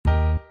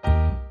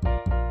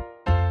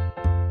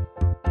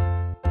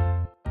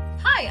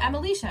Hi, I'm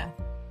Alicia.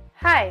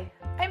 Hi,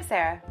 I'm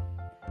Sarah.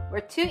 We're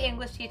two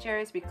English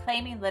teachers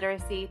reclaiming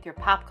literacy through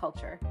pop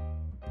culture.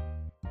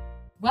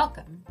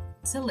 Welcome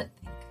to Lit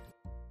Think.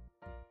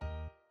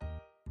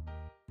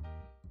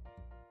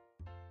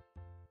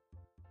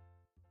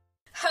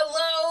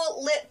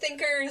 Hello, Lit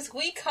Thinkers.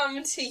 We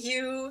come to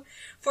you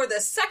for the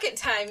second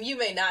time. You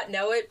may not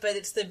know it, but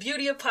it's the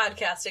beauty of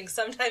podcasting.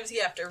 Sometimes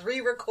you have to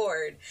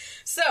re-record.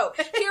 So,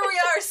 here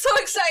we are, so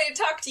excited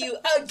to talk to you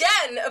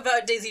again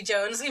about Daisy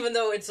Jones, even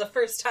though it's the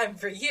first time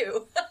for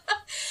you.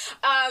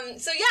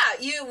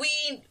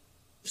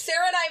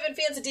 Sarah and I have been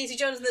fans of Daisy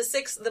Jones and the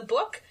Six, the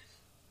book,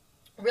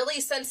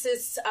 really since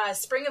this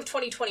spring of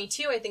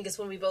 2022, I think is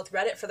when we both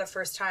read it for the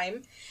first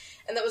time.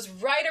 And that was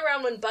right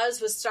around when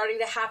buzz was starting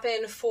to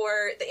happen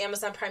for the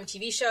Amazon Prime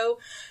TV show.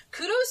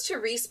 Kudos to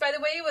Reese, by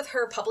the way, with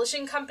her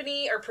publishing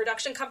company or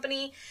production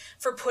company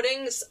for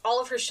putting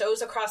all of her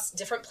shows across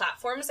different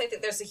platforms. I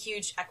think there's a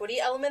huge equity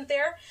element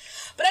there.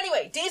 But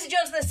anyway, Daisy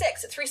Jones and the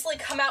Six. It's recently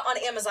come out on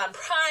Amazon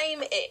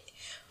Prime. It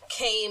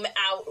came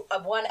out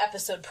of one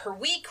episode per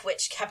week,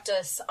 which kept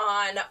us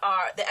on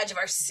the edge of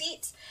our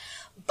seats.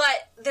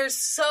 But there's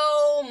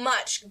so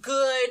much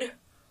good,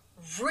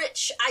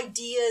 rich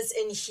ideas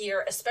in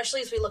here,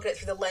 especially as we look at it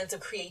through the lens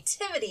of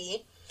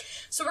creativity.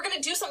 So we're going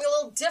to do something a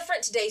little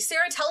different today.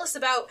 Sarah, tell us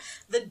about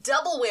the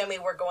double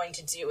whammy we're going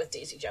to do with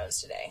Daisy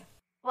Jones today.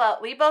 Well,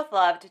 we both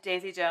loved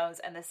Daisy Jones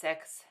and the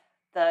Six,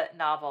 the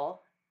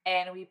novel,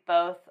 and we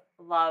both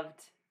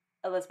loved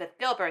Elizabeth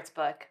Gilbert's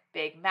book,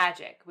 Big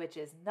Magic, which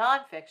is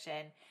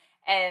nonfiction.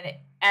 And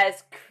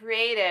as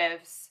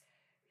creatives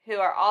who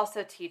are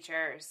also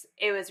teachers,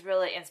 it was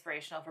really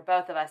inspirational for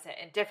both of us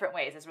in different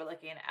ways as we're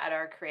looking at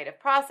our creative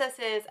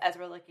processes, as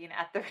we're looking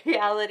at the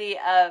reality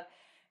of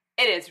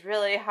it is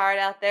really hard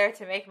out there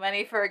to make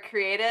money for a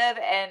creative,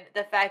 and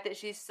the fact that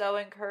she's so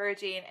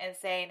encouraging and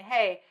saying,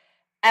 hey,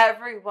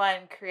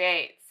 everyone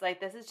creates. Like,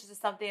 this is just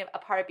something, a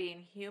part of being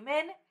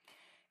human.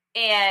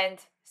 And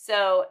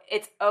so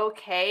it's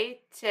okay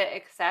to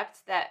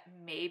accept that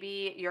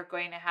maybe you're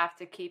going to have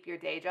to keep your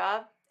day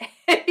job.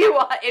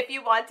 If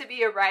you want to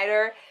be a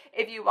writer,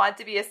 if you want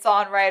to be a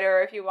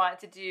songwriter, if you want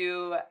to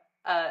do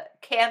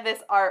canvas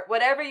art,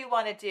 whatever you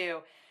want to do,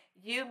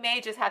 you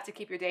may just have to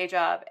keep your day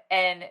job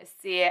and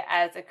see it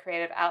as a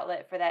creative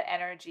outlet for that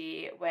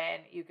energy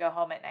when you go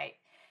home at night.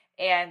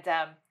 And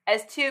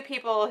as two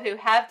people who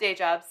have day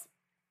jobs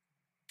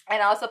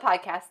and also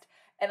podcast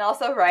and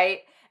also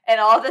write and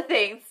all the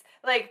things,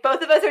 like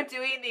both of us are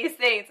doing these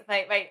things.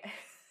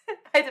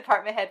 My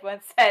department head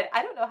once said,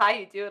 I don't know how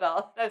you do it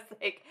all. And I was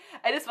like,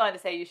 I just wanted to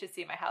say you should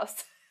see my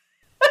house.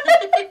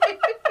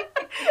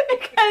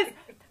 Because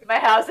my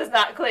house is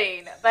not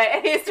clean by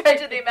any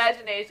stretch of the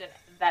imagination.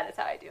 That is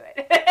how I do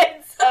it.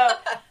 And so,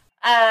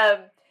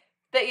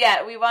 but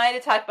yeah, we wanted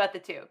to talk about the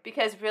two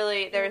because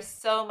really there's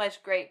so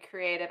much great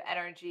creative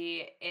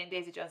energy in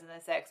Daisy Jones and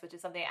the Six, which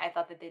is something I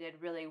thought that they did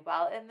really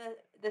well in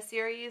the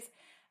series.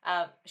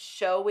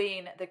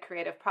 Showing the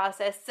creative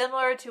process,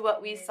 similar to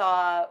what we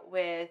saw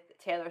with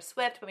Taylor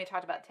Swift when we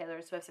talked about Taylor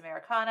Swift's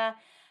Americana,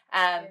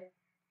 and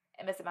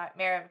Miss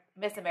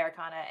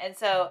Americana. And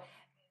so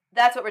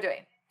that's what we're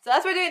doing. So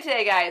that's what we're doing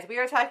today, guys. We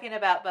are talking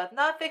about both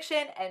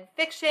nonfiction and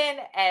fiction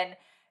and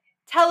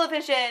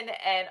television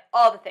and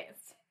all the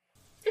things.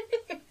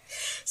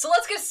 So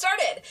let's get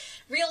started.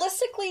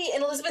 Realistically,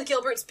 in Elizabeth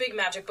Gilbert's Big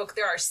Magic book,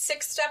 there are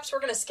 6 steps. We're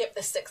going to skip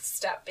the 6th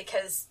step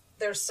because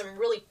there's some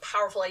really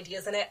powerful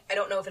ideas in it. I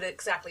don't know if it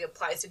exactly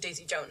applies to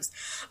Daisy Jones.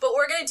 But what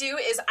we're going to do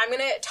is I'm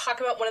going to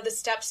talk about one of the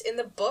steps in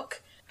the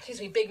book,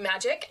 Big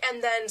Magic,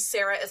 and then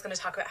Sarah is going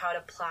to talk about how it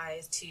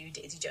applies to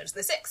Daisy Jones and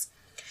the Six.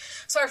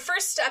 So our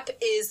first step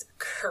is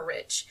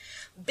courage.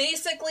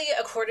 Basically,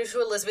 according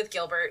to Elizabeth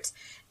Gilbert,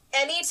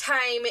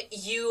 anytime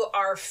you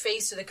are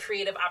faced with a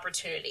creative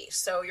opportunity,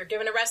 so you're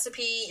given a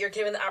recipe, you're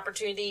given the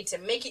opportunity to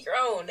make it your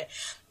own,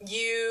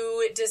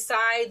 you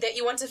decide that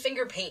you want to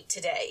finger paint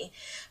today,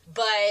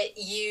 but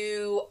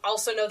you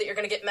also know that you're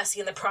going to get messy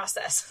in the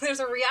process. There's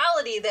a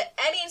reality that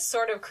any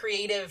sort of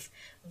creative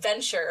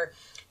venture,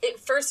 it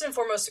first and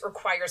foremost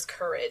requires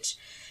courage.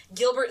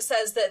 Gilbert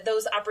says that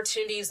those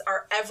opportunities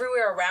are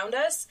everywhere around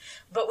us,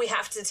 but we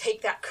have to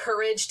take that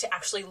courage to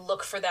actually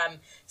look for them,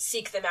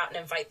 seek them out, and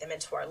invite them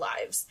into our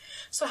lives.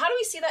 So how do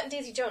we see that in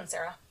Daisy Jones,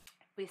 Sarah?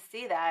 We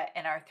see that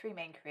in our 3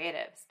 main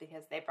creatives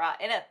because they brought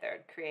in a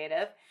third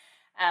creative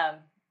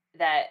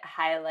that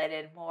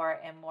highlighted more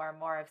and more and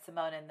more of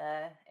Simone in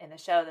the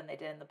show than they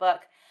did in the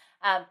book.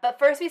 But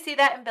first we see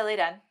that in Billy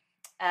Dunn.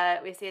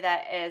 We see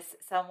that as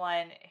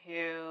someone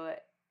who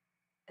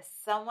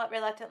somewhat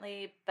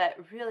reluctantly, but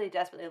really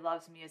desperately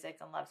loves music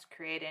and loves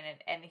creating,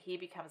 and he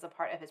becomes a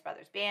part of his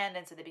brother's band,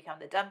 and so they become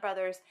the Dunn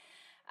Brothers.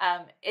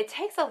 It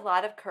takes a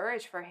lot of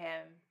courage for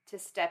him to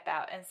step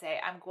out and say,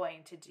 I'm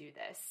going to do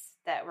this,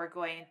 that we're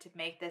going to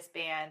make this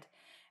band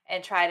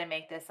and try to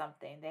make this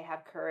something. They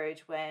have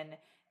courage when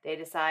they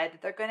decide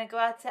that they're going to go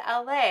out to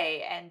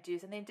LA and do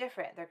something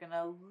different. They're going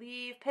to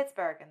leave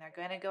Pittsburgh and they're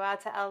going to go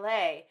out to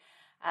LA.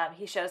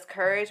 He shows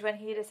courage when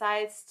he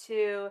decides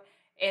to,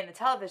 in the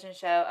television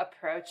show,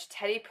 approach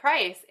Teddy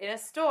Price in a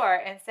store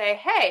and say,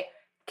 hey,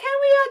 can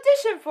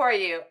we audition for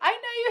you? I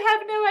know you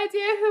have no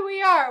idea who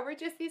we are. We're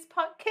just these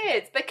punk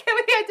kids, but can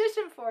we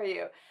audition for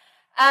you?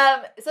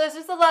 So there's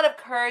just a lot of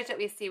courage that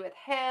we see with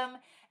him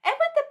and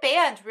with the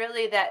band,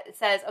 really, that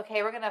says,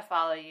 okay, we're going to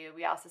follow you.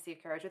 We also see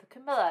courage with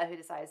Camilla, who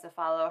decides to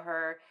follow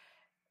her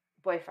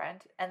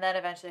boyfriend and then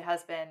eventually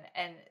husband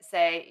and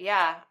say,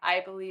 yeah,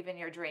 I believe in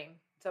your dream,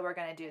 so we're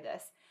going to do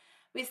this.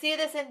 We see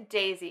this in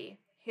Daisy,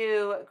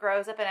 who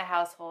grows up in a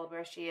household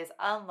where she is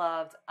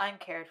unloved,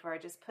 uncared for,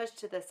 just pushed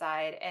to the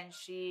side, and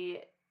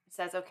she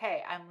says,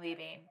 okay, I'm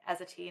leaving.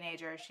 As a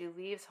teenager, she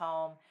leaves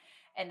home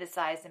and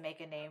decides to make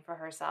a name for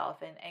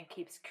herself and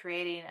keeps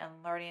creating and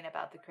learning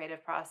about the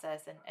creative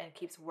process and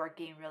keeps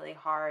working really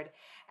hard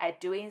at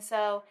doing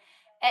so.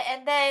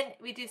 And then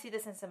we do see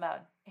this in Simone,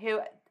 who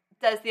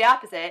does the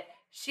opposite.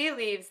 She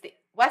leaves the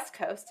West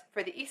Coast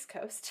for the East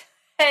Coast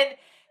and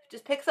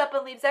just picks up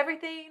and leaves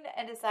everything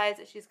and decides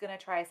that she's going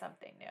to try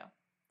something new.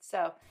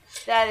 So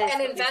that is,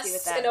 and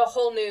invests in a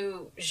whole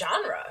new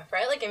genre,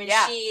 right? Like, I mean,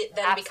 she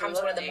then becomes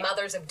one of the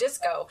mothers of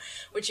disco,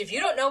 which, if you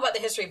don't know about the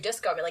history of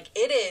disco, I mean, like,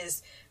 it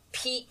is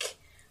peak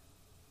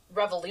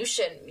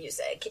revolution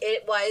music.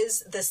 It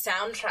was the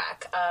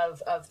soundtrack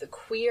of the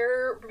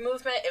queer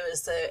movement. It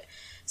was the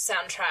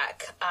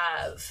soundtrack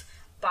of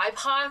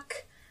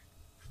BIPOC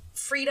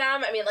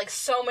freedom. I mean, like,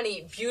 so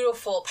many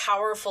beautiful,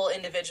 powerful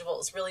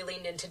individuals really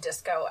leaned into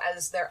disco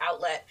as their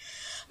outlet.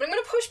 But I'm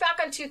going to push back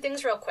on two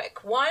things real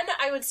quick. One,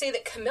 I would say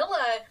that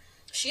Camilla,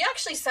 she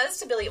actually says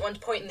to Billy at one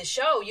point in the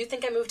show, you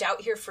think I moved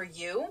out here for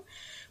you?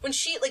 When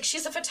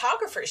she's a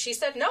photographer. She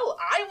said, no,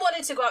 I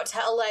wanted to go out to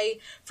LA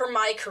for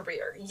my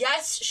career.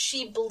 Yes,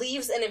 she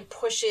believes in and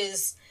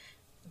pushes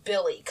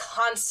Billy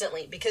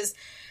constantly because,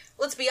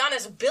 let's be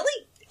honest, Billy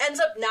ends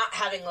up not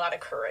having a lot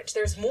of courage.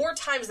 There's more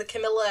times that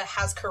Camilla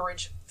has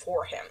courage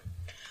for him.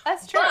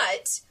 That's true.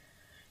 But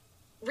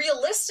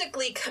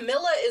realistically,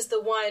 Camilla is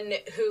the one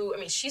who, I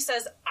mean, she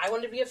says, I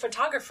want to be a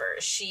photographer.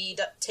 She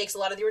takes a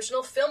lot of the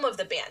original film of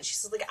the band. She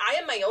says, like, I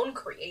am my own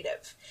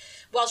creative.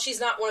 While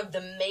she's not one of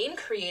the main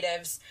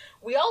creatives,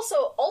 we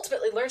also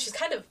ultimately learn she's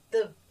kind of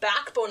the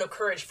backbone of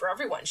courage for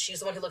everyone. She's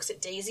the one who looks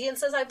at Daisy and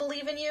says, I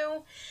believe in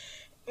you.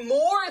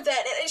 More than,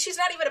 and she's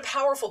not even a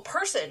powerful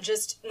person,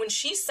 just when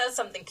she says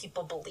something,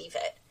 people believe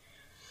it.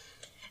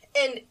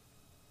 And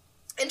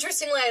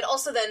interestingly, I'd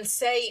also then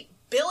say,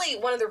 Billy,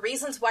 one of the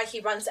reasons why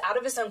he runs out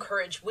of his own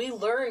courage, we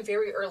learn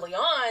very early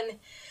on.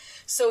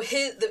 So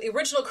the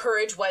original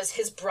courage was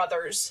his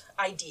brother's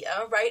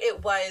idea, right?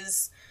 It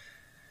was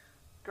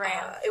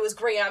Graham's. It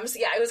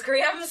was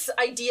Graham's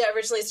idea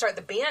originally to start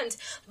the band,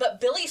 but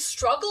Billy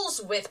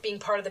struggles with being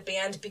part of the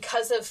band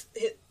because of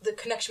the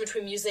connection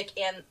between music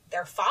and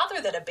their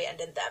father that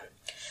abandoned them.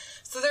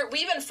 So we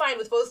even find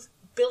with both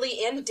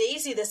Billy and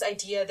Daisy this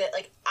idea that,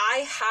 like, I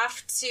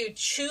have to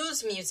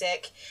choose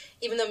music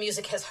even though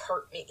music has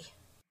hurt me.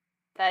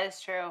 That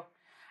is true.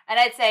 And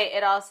I'd say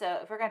it also,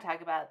 if we're going to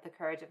talk about the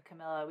courage of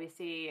Camilla, we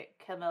see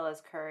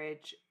Camilla's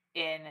courage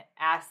in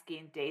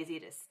asking Daisy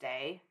to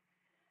stay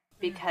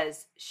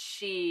because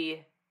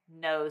she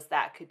knows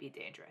that could be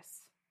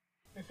dangerous.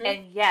 Mm-hmm.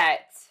 And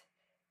yet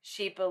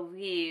she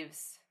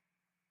believes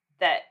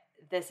that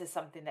this is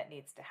something that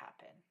needs to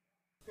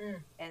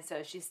happen. And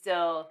so she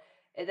still,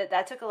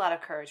 that took a lot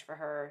of courage for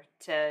her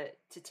to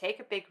take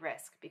a big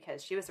risk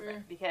because she was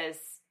because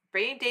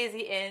bringing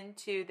Daisy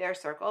into their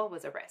circle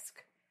was a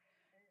risk.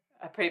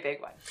 A pretty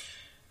big one.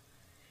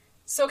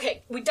 So,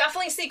 okay, we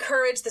definitely see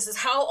courage. This is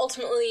how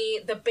ultimately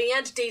the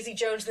band Daisy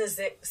Jones and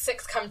the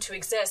Six come to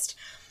exist.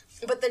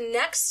 But the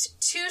next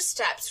two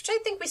steps, which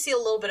I think we see a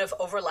little bit of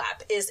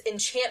overlap, is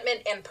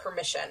enchantment and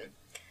permission.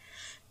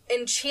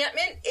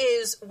 Enchantment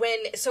is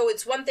when, so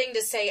it's one thing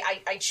to say,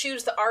 I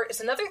choose the art. It's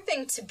another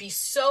thing to be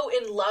so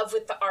in love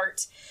with the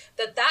art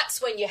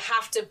that's when you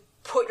have to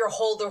put the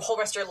whole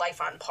rest of your life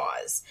on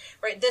pause,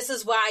 right? This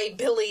is why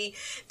Billy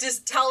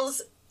just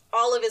tells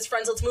all of his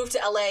friends, let's move to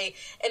LA,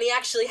 and he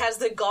actually has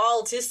the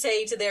gall to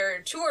say to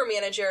their tour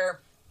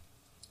manager,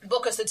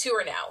 book us a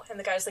tour now. And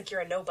the guy's like,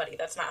 you're a nobody.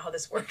 That's not how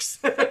this works.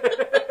 Maybe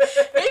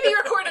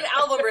record an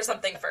album or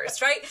something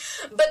first, right?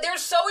 But they're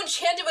so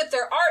enchanted with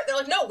their art. They're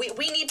like, no,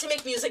 we need to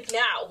make music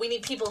now. We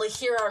need people to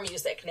hear our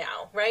music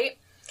now, right?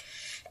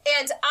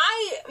 And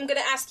I am going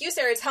to ask you,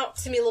 Sarah, to talk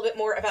to me a little bit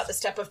more about the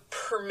step of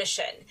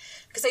permission.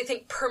 Because I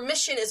think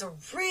permission is a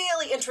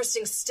really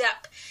interesting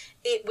step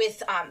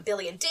with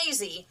Billy and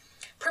Daisy.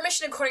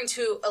 Permission, according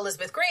to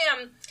Elizabeth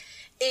Graham,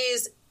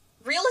 is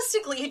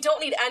realistically, you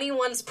don't need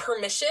anyone's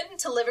permission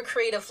to live a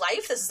creative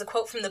life. This is a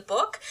quote from the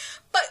book.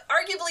 But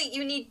arguably,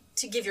 you need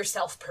to give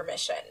yourself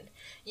permission.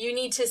 You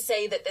need to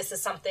say that this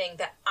is something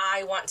that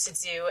I want to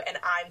do and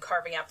I'm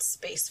carving out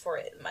space for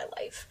it in my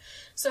life.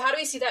 So how do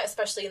we see that,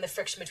 especially in the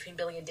friction between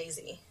Billy and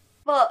Daisy?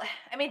 Well,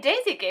 I mean,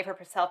 Daisy gave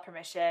herself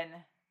permission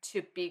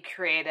to be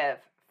creative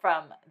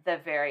from the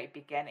very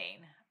beginning.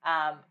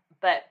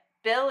 But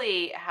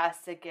Billy has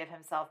to give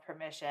himself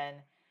permission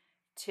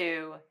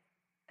to...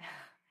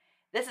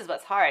 This is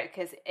what's hard,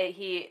 because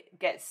he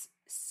gets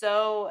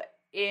so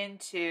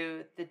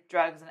into the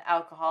drugs and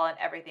alcohol and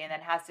everything, and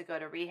then has to go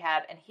to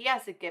rehab, and he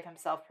has to give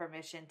himself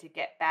permission to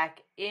get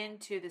back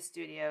into the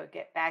studio,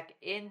 get back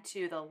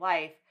into the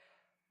life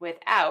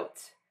without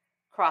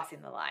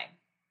crossing the line.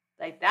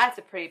 Like, that's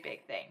a pretty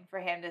big thing for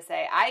him to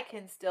say, I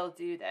can still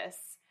do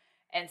this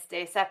and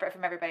stay separate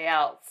from everybody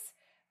else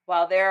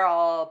while they're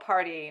all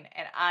partying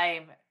and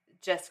I'm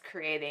just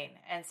creating.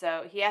 And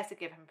so he has to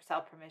give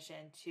himself permission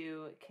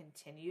to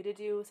continue to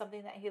do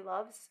something that he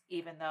loves,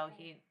 even though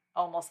he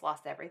almost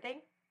lost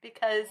everything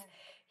because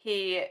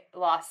he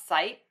lost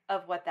sight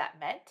of what that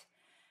meant.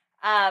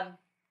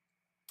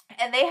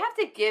 And they have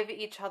to give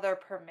each other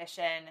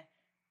permission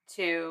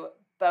to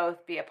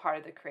both be a part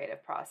of the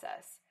creative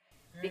process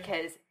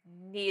because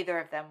neither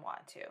of them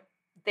want to.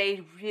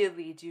 They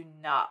really do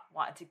not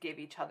want to give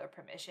each other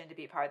permission to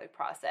be part of the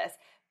process.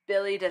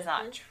 Billy does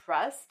not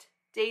trust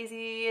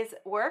Daisy's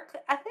work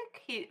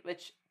ethic,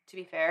 which, to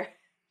be fair,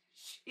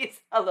 she's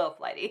a little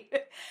flighty.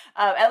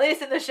 At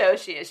least in the show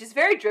she is. She's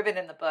very driven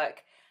in the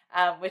book,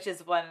 which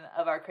is one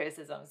of our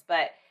criticisms.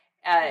 But,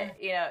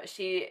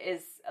 she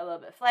is a little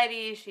bit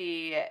flighty.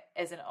 She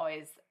isn't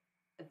always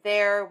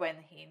there when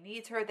he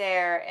needs her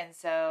there. And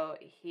so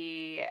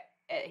he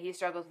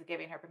struggles with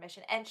giving her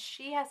permission. And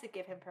she has to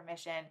give him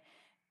permission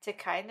to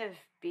kind of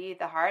be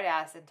the hard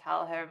ass and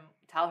tell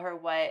her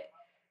what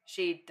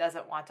she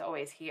doesn't want to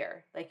always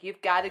hear. Like,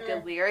 you've got a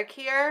good lyric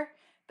here,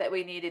 but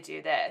we need to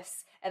do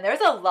this. And there's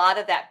a lot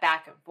of that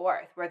back and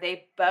forth where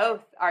they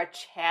both are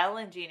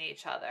challenging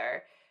each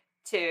other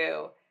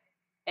to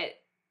it,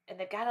 and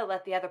they've got to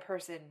let the other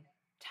person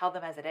tell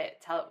them as it is,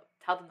 tell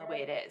them the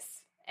way it is.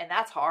 And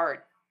that's hard.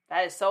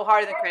 That is so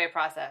hard in the creative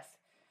process.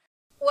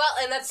 Well,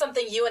 and that's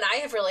something you and I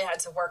have really had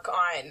to work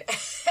on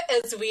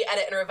as we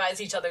edit and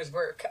revise each other's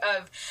work.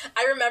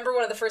 I remember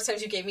one of the first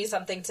times you gave me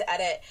something to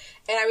edit,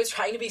 and I was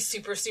trying to be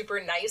super, super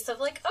nice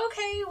of like,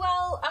 okay,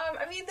 well,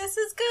 this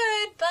is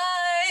good,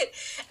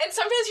 but... And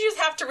sometimes you just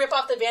have to rip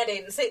off the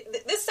Band-Aid and say,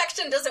 this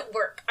section doesn't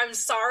work. I'm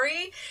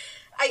sorry.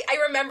 I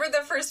remember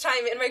the first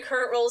time in my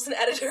current role as an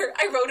editor,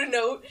 I wrote a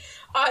note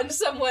on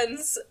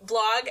someone's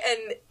blog,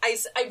 and I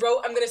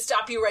wrote, I'm going to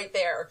stop you right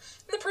there.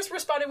 And the person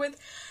responded with,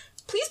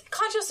 please be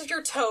conscious of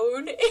your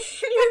tone in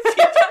your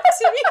feedback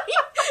to me,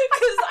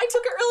 because I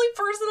took it really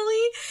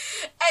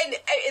personally.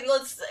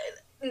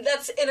 And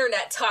that's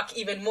internet talk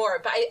even more.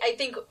 But I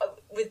think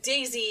with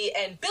Daisy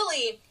and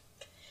Billy,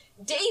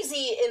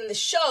 Daisy in the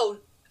show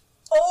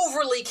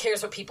overly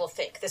cares what people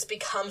think. This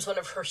becomes one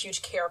of her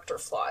huge character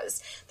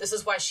flaws. This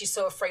is why she's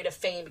so afraid of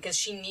fame, because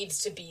she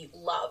needs to be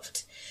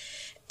loved.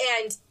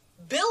 And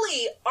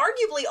Billy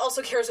arguably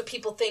also cares what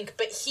people think,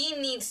 but he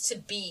needs to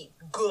be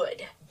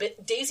good.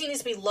 But Daisy needs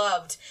to be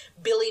loved.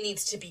 Billy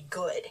needs to be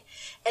good.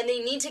 And they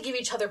need to give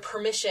each other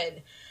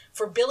permission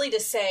for Billy to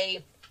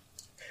say,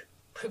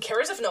 who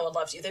cares if no one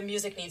loves you? The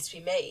music needs to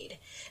be made.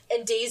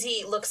 And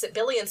Daisy looks at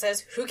Billy and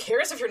says, who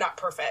cares if you're not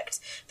perfect?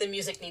 The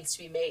music needs to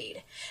be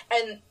made.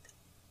 And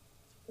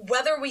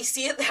whether we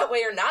see it that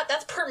way or not,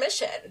 that's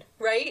permission,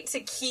 right? To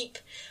keep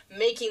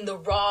making the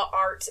raw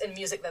art and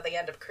music that they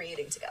end up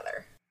creating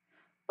together.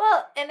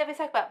 Well, and if we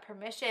talk about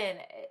permission,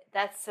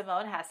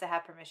 Simone has to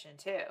have permission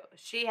too.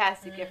 She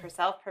has to give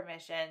herself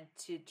permission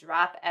to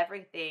drop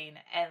everything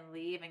and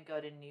leave and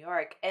go to New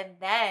York. And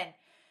then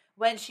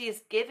when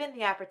she's given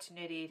the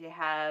opportunity to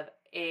have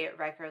a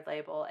record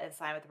label and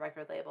sign with a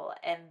record label,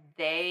 and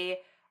they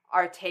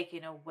are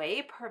taking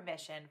away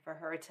permission for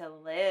her to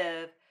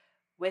live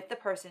with the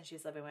person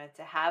she's living with,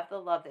 to have the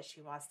love that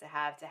she wants to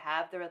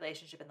have the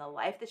relationship and the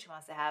life that she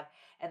wants to have,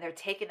 and they're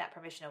taking that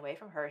permission away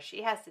from her,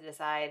 she has to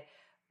decide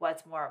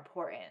what's more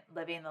important,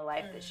 living the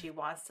life that she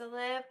wants to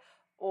live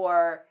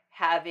or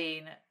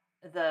having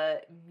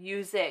the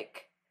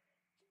music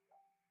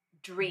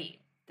dream,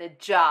 the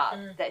job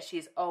that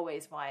she's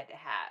always wanted to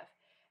have.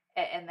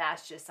 And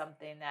that's just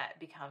something that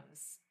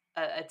becomes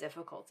a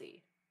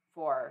difficulty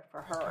for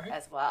her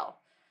as well.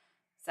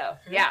 So,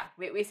 yeah,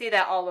 we see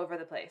that all over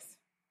the place.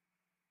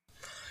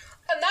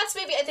 And that's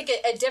maybe, I think,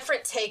 a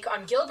different take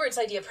on Gilbert's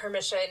idea of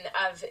permission.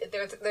 Of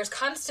there's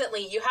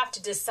constantly, you have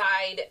to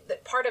decide,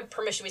 that part of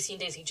permission we see in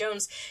Daisy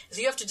Jones is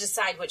you have to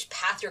decide which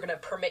path you're going to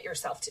permit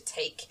yourself to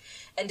take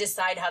and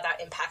decide how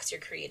that impacts your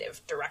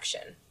creative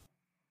direction.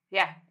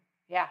 Yeah.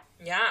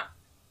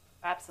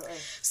 Absolutely.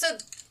 So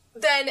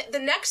then the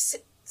next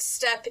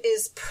step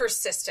is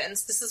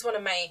persistence. This is one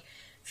of my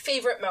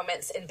favorite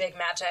moments in Big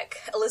Magic.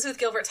 Elizabeth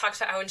Gilbert talks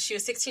about how when she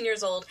was 16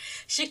 years old,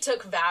 she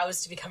took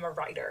vows to become a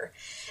writer.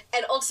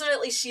 And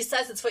ultimately, she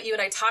says it's what you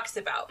and I talked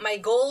about. My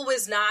goal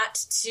was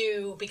not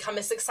to become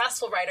a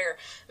successful writer.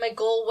 My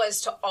goal was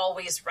to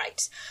always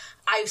write.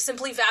 I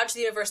simply vowed to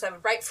the universe that I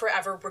would write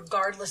forever,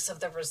 regardless of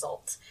the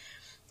result.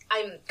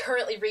 I'm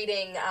currently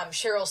reading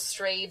Cheryl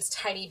Strayed's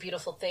Tiny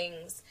Beautiful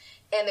Things,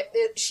 and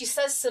she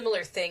says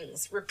similar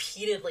things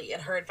repeatedly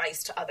in her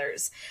advice to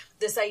others.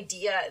 This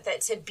idea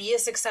that to be a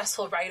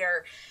successful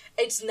writer,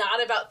 it's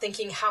not about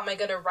thinking, how am I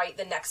going to write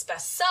the next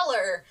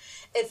bestseller?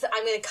 It's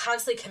I'm going to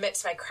constantly commit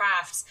to my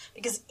crafts,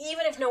 because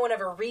even if no one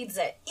ever reads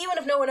it, even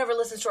if no one ever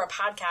listens to our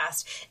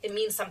podcast, it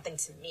means something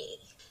to me.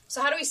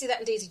 So how do we see that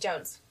in Daisy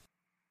Jones?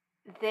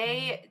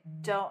 they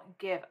don't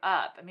give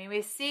up. I mean,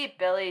 we see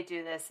Billy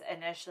do this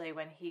initially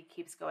when he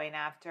keeps going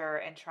after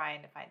and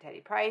trying to find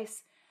Teddy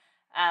Price,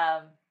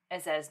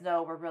 and says,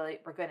 no, we're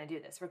going to do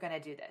this. We're going to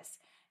do this.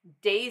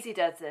 Daisy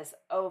does this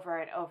over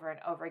and over and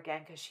over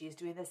again because she's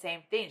doing the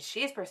same thing.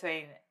 She's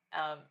pursuing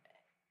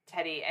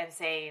Teddy and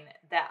saying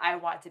that I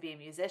want to be a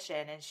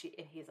musician. And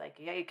he's like,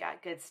 yeah, you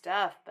got good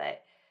stuff,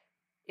 but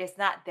it's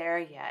not there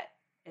yet.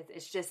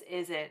 It just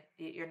isn't.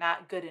 You're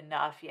not good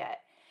enough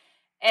yet.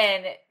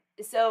 And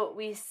so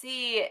we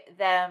see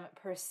them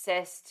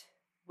persist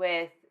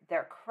with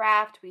their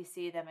craft. We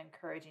see them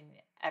encouraging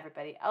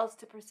everybody else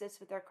to persist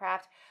with their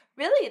craft.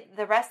 Really,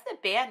 the rest of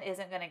the band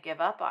isn't going to give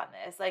up on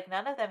this. Like,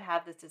 none of them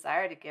have this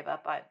desire to give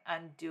up on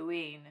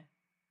doing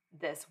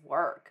this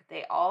work.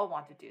 They all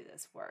want to do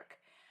this work.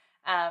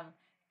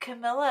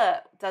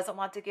 Camilla doesn't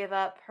want to give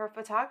up her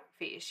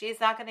photography. She's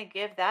not going to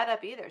give that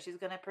up either. She's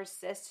going to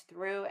persist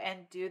through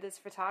and do this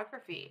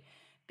photography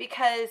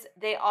because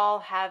they all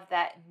have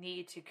that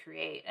need to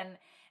create.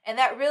 And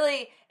that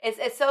really is,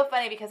 it's so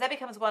funny because that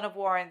becomes one of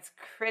Warren's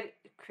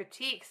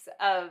critiques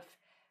of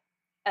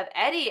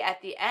Eddie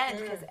at the end,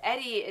 because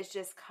Eddie is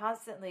just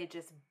constantly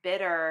just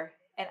bitter.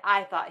 And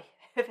I thought,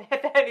 if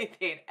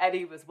anything,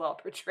 Eddie was well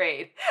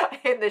portrayed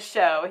in the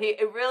show.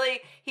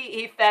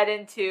 He fed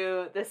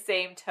into the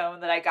same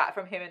tone that I got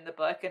from him in the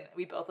book, and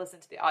we both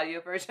listened to the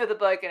audio version of the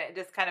book, and it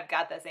just kind of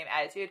got that same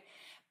attitude.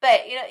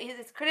 But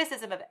his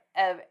criticism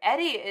of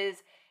Eddie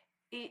is,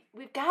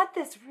 we've got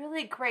this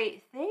really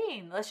great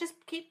thing. Let's just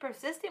keep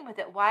persisting with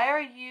it. Why are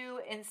you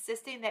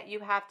insisting that you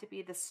have to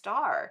be the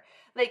star?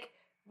 Like,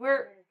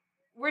 we're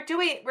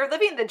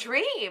living the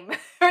dream.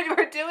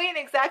 We're doing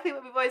exactly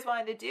what we've always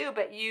wanted to do,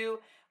 but you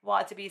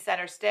want to be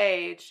center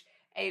stage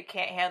and you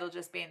can't handle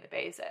just being the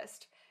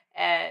bassist.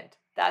 And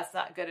that's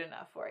not good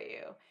enough for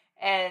you.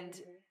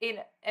 And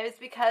it's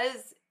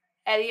because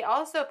Eddie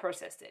also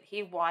persisted.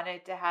 He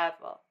wanted to have,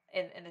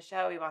 in the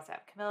show, he wants to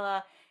have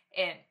Camilla.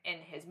 In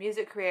his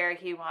music career,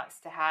 he wants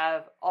to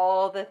have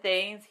all the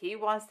things. He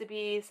wants to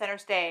be center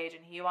stage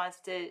and he wants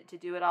to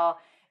do it all.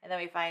 And then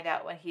we find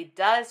out when he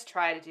does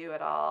try to do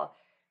it all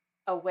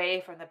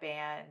away from the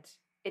band,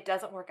 it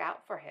doesn't work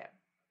out for him.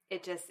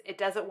 It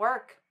doesn't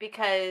work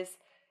because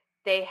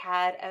they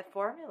had a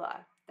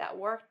formula that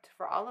worked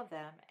for all of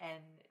them, and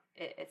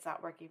it's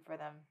not working for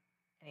them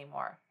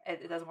anymore.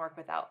 It doesn't work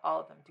without all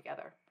of them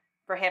together.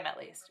 For him, at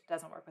least, it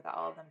doesn't work without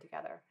all of them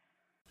together.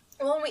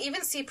 Well, and we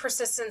even see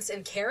persistence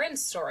in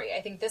Karen's story.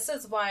 I think this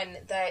is one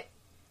that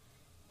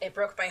it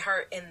broke my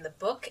heart in the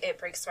book. It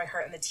breaks my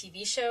heart in the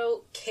TV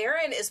show.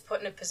 Karen is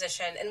put in a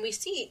position, and we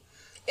see,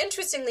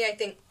 interestingly, I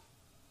think,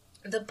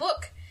 the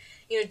book,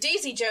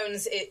 Daisy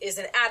Jones is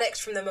an addict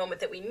from the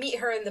moment that we meet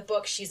her in the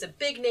book. She's a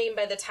big name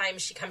by the time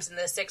she comes into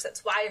the Six.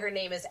 That's why her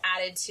name is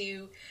added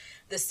to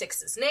the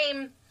Six's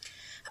name.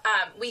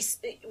 We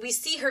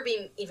see her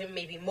being even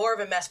maybe more of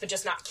a mess, but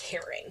just not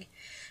caring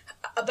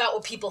about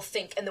what people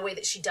think and the way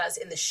that she does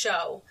in the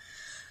show.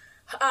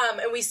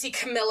 And we see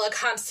Camilla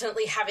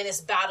constantly having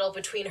this battle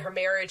between her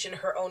marriage and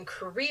her own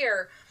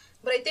career.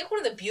 But I think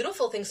one of the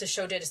beautiful things the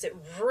show did is it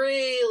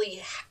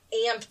really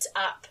amped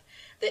up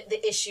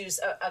the issues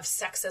of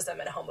sexism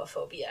and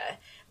homophobia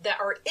that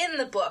are in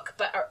the book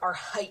but are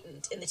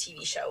heightened in the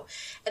TV show.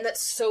 And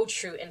that's so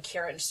true in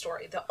Karen's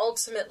story. That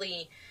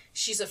ultimately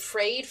she's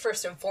afraid,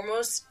 first and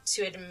foremost,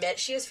 to admit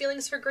she has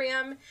feelings for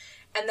Graham.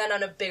 And then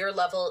on a bigger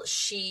level,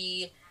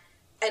 she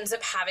ends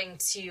up having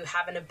to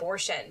have an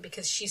abortion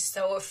because she's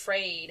so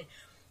afraid.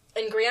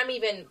 And Graham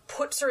even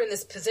puts her in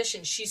this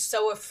position. She's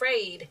so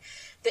afraid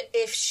that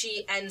if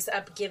she ends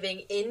up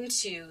giving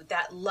into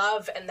that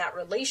love and that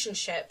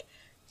relationship,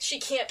 she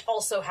can't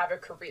also have a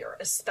career,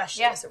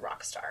 especially as a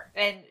rock star.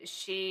 And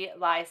she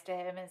lies to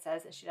him and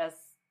says that she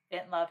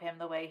didn't love him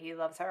the way he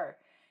loves her.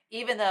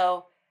 Even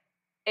though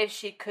if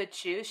she could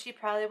choose, she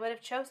probably would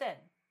have chosen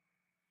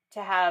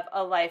to have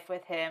a life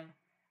with him,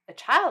 a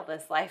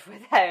childless life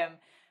with him.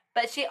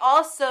 But she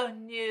also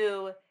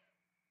knew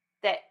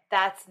that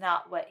that's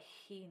not what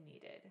he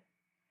needed.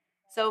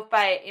 So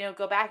by,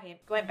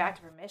 going back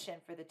to permission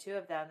for the two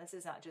of them, this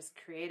is not just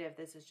creative,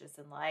 this is just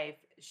in life.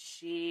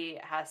 She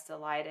has to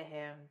lie to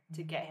him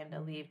to get him to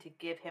leave, to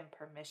give him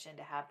permission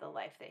to have the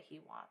life that he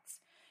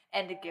wants,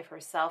 and to give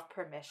herself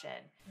permission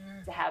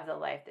to have the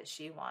life that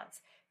she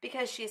wants.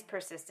 Because she's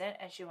persistent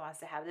and she wants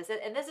to have this.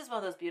 And this is one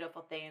of those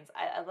beautiful things.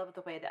 I love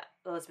the way that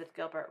Elizabeth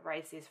Gilbert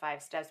writes these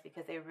 5 steps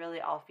because they really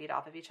all feed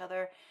off of each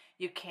other.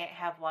 You can't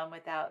have one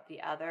without the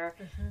other.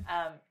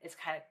 It's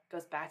kind of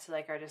goes back to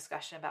like our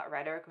discussion about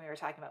rhetoric when we were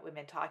talking about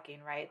women talking,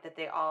 right? That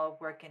they all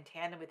work in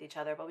tandem with each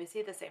other. But we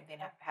see the same thing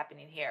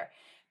happening here.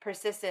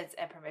 Persistence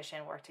and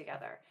permission work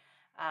together.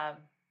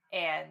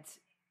 And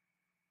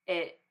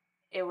it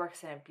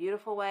works in a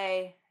beautiful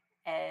way.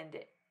 And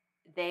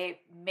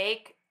they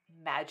make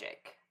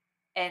magic.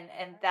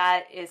 And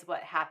that is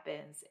what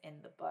happens in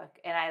the book.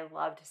 And I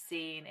loved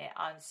seeing it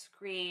on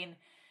screen,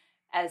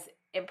 as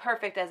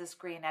imperfect as a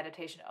screen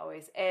adaptation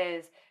always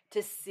is.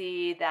 To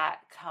see that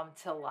come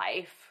to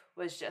life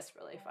was just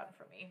really fun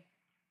for me.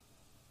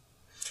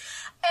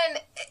 And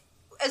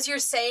as you're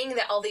saying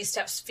that all these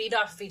steps feed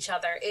off of each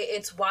other,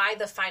 it's why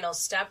the final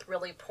step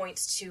really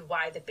points to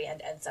why the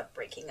band ends up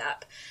breaking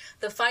up.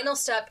 The final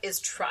step is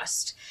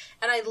trust.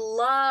 And I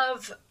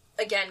love,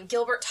 again,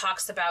 Gilbert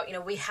talks about,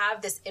 we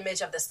have this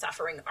image of the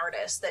suffering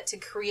artist, that to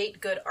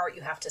create good art,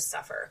 you have to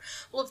suffer.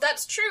 Well, if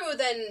that's true,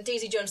 then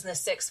Daisy Jones and the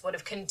Six would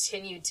have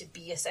continued to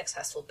be a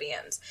successful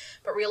band.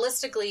 But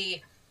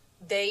realistically,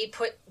 they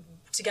put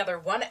together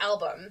one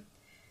album,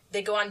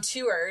 they go on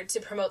tour to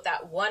promote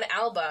that one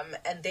album,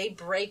 and they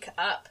break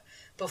up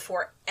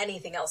before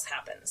anything else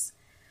happens.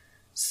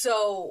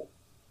 So,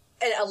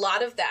 and a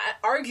lot of that,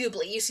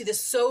 arguably, you see this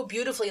so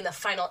beautifully in the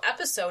final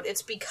episode,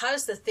 it's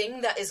because the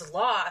thing that is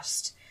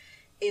lost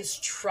is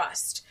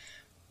trust.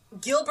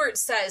 Gilbert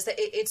says that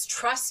it's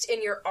trust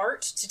in your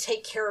art to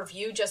take care of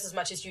you just as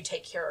much as you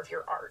take care of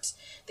your art.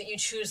 That you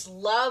choose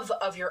love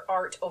of your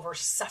art over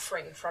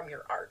suffering from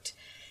your art.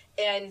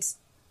 And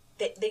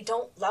they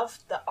don't love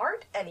the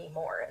art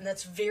anymore, and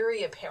that's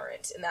very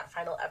apparent in that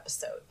final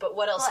episode. But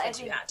what else would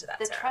you add to that,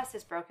 the Sarah? trust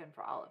is broken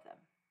for all of them.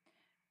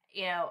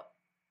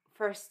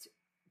 First,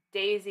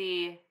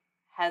 Daisy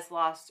has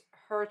lost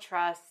her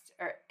trust,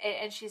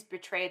 and she's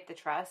betrayed the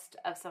trust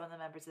of some of the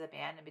members of the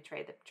band and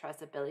betrayed the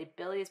trust of Billy.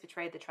 Billy has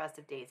betrayed the trust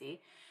of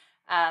Daisy.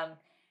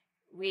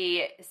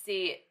 We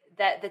see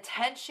that the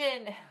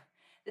tension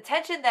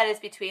that is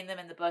between them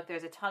in the book,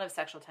 there's a ton of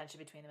sexual tension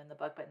between them in the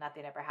book, but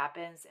nothing ever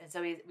happens. And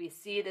so we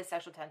see the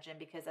sexual tension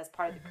because that's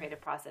part of the creative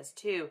process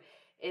too,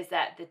 is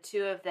that the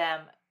two of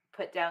them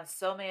put down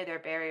so many of their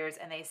barriers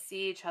and they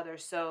see each other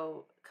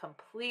so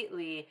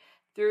completely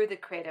through the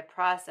creative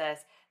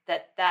process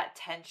that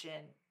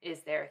tension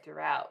is there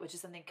throughout, which is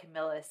something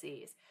Camilla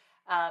sees.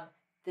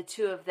 The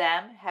two of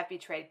them have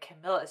betrayed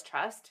Camilla's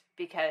trust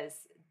because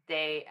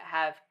they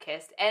have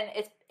kissed. And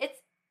it's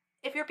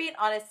if you're being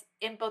honest,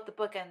 in both the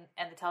book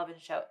and the television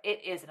show,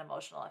 it is an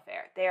emotional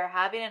affair. They are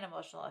having an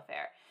emotional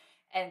affair.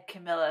 And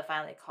Camilla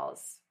finally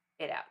calls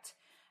it out.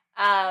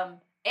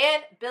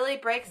 And Billy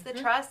breaks the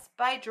trust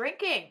by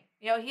drinking.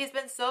 He's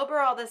been sober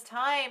all this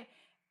time.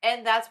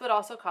 And that's what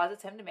also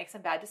causes him to make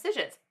some bad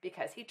decisions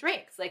because he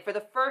drinks. Like, for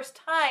the first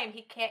time,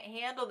 he can't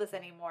handle this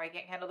anymore. He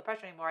can't handle the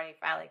pressure anymore. And he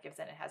finally gives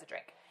in and has a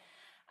drink.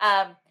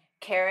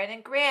 Karen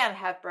and Graham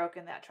have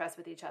broken that trust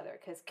with each other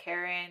because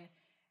Karen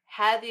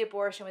had the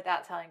abortion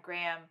without telling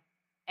Graham.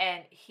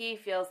 And he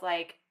feels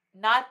like,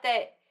 not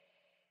that,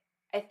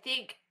 I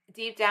think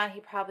deep down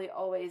he probably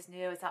always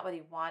knew it's not what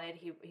he wanted.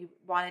 He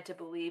wanted to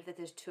believe that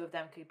the two of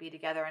them could be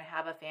together and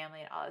have a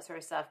family and all that sort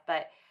of stuff.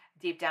 But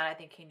deep down, I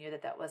think he knew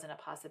that wasn't a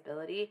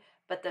possibility.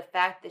 But the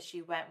fact that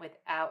she went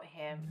without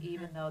him,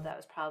 even though that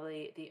was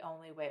probably the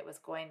only way it was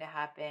going to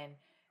happen,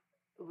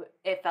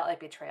 it felt like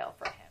betrayal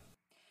for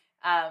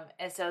him.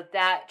 And so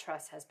that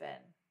trust has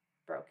been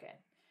broken.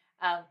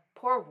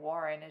 Poor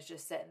Warren is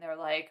just sitting there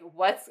like,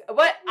 what?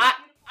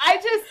 I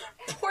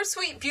just... Poor,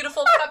 sweet,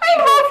 beautiful puppy. I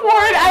love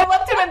Warren. I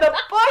loved him in the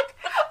book.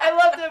 I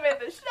loved him in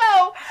the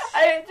show.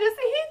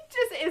 He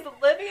just is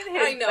living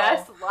his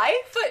best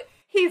life. But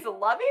he's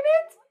loving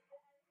it.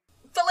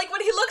 But, like,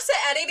 when he looks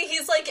at Eddie,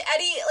 he's like,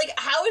 Eddie, like,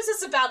 how is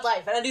this a bad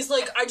life? And Eddie's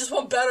like, I just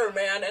want better,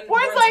 man. And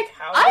Warren's like,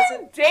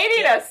 I'm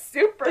dating a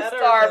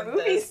superstar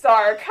movie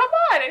star. Come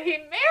on. And he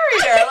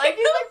married her. Like,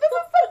 he's like, this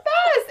is the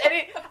best.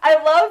 And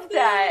I love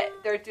that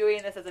they're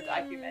doing this as a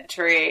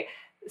documentary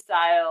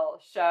style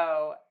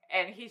show.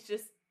 And he's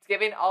just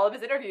giving all of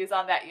his interviews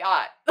on that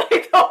yacht.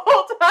 Like, the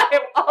whole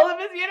time. All of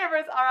his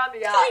universe are on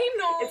the yacht. I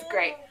know. It's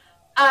great.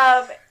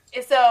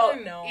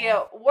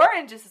 So,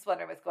 Warren just is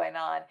wondering what's going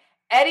on.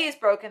 Eddie's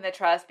broken the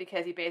trust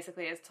because he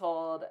basically has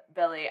told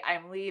Billy,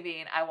 I'm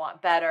leaving, I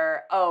want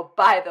better. Oh,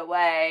 by the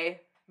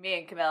way, me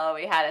and Camilla,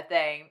 we had a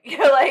thing.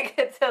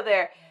 So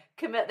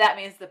that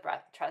means the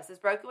trust is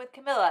broken with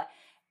Camilla.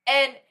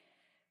 And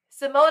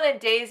Simone and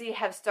Daisy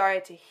have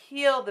started to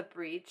heal the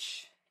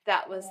breach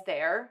that was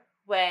there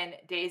when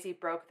Daisy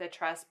broke the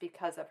trust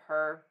because of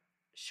her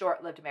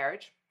short-lived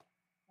marriage.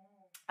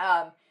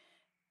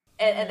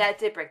 And that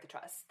did break the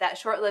trust. That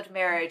short-lived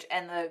marriage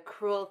and the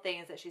cruel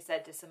things that she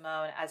said to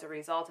Simone as a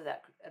result of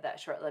that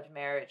short-lived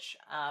marriage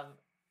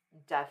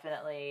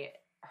definitely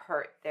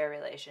hurt their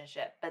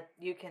relationship. But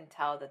you can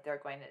tell that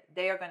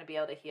they are going to be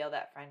able to heal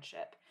that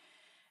friendship.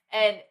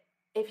 And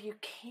if you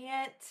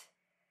can't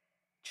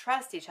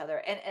trust each other,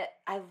 and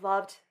I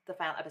loved the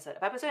final episode.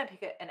 If I was going to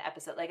pick an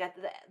episode, like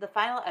the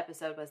final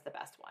episode was the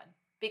best one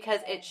because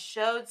it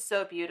showed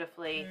so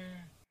beautifully.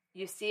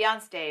 You see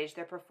on stage,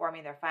 they're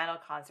performing their final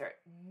concert.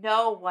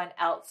 No one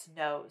else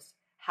knows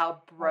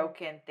how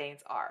broken things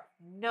are.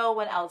 No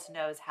one else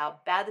knows how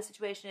bad the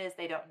situation is.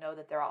 They don't know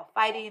that they're all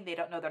fighting. They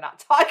don't know they're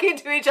not talking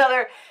to each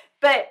other.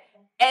 But,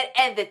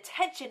 and the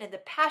tension and the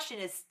passion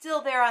is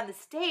still there on the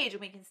stage,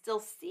 and we can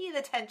still see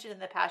the tension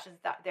and the passion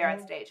there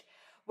on stage.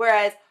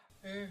 Whereas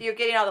you're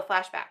getting all the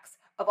flashbacks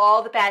of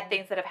all the bad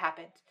things that have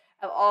happened,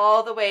 of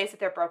all the ways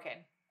that they're broken.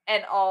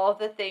 And all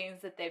the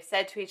things that they've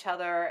said to each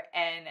other,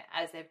 and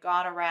as they've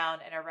gone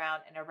around and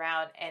around and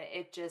around, and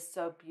it just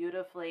so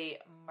beautifully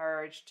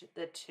merged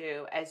the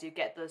two as you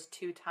get those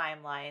two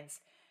timelines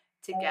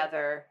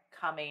together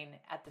coming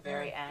at the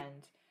very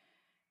end.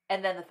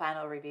 And then the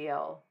final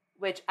reveal,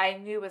 which I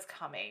knew was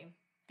coming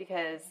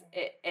because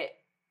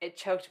it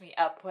choked me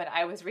up when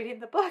I was reading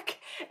the book.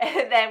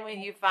 And then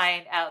when you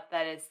find out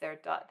that it's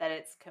that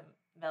it's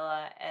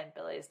Camilla and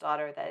Billy's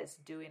daughter that is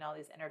doing all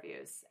these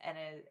interviews and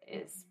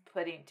is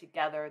putting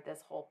together this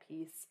whole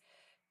piece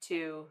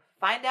to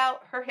find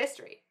out her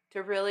history,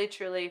 to really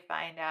truly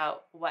find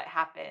out what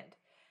happened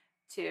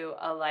to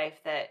a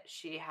life that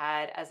she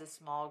had as a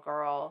small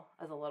girl,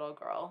 as a little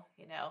girl,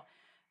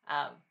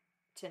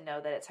 to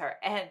know that it's her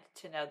and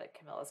to know that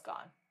Camilla's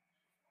gone.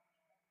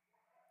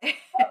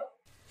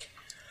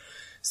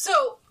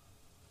 So,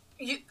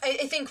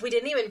 I think we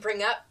didn't even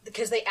bring up,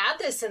 because they add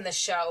this in the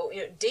show,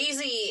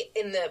 Daisy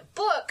in the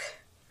book,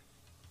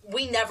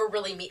 we never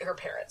really meet her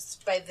parents.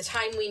 By the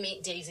time we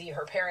meet Daisy,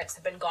 her parents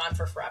have been gone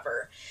for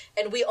forever,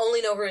 and we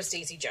only know her as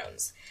Daisy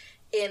Jones.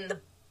 In the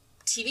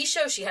TV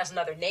show, she has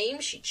another name.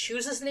 She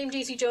chooses the name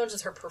Daisy Jones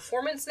as her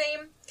performance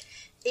name.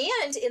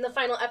 And in the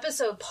final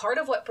episode, part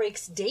of what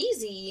breaks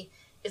Daisy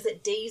is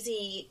that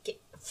Daisy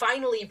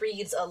finally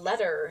reads a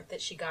letter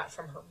that she got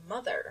from her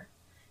mother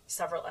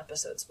several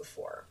episodes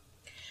before.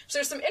 So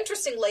there's some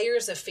interesting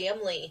layers of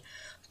family,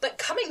 but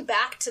coming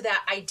back to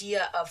that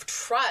idea of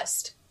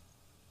trust,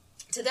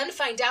 to then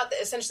find out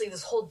that essentially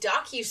this whole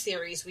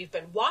docu-series we've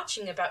been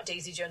watching about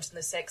Daisy Jones and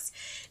the Six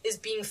is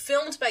being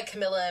filmed by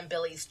Camilla and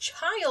Billy's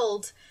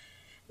child,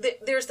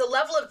 there's the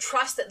level of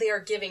trust that they are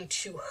giving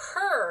to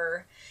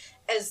her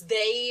as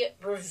they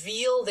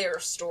reveal their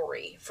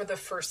story for the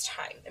first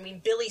time. I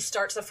mean, Billy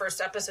starts the first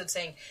episode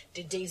saying,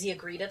 did Daisy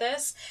agree to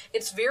this?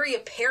 It's very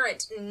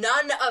apparent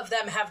none of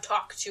them have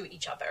talked to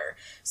each other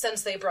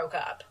since they broke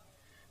up.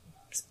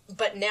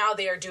 But now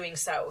they are doing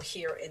so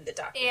here in the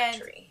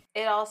documentary.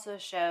 And it also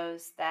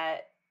shows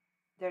that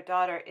their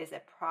daughter is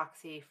a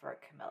proxy for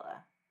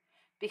Camilla.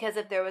 Because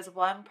if there was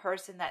one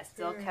person that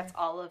still kept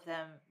all of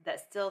them, that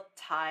still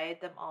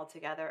tied them all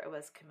together, it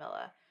was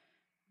Camilla.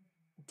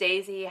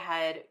 Daisy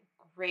had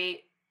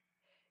great,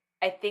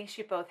 I think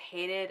she both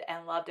hated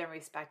and loved and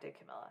respected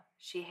Camilla.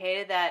 She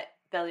hated that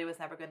Billy was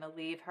never going to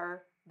leave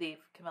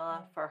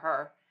Camilla for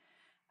her.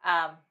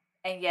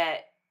 And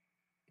yet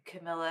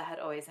Camilla had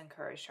always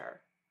encouraged her.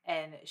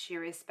 And she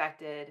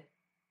respected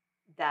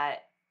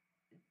that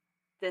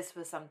this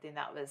was something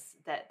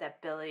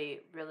that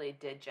Billy really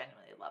did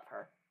genuinely love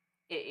her.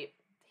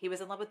 He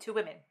was in love with two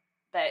women,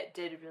 but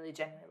did really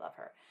genuinely love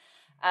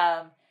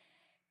her.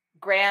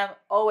 Graham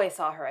always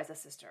saw her as a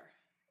sister.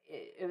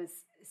 It was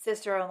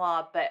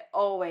sister-in-law, but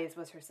always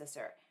was her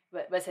sister.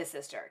 Was his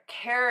sister.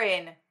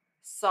 Karen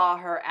saw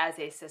her as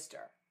a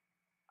sister,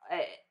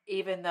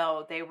 even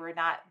though they were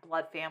not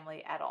blood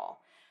family at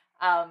all.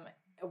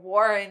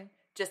 Warren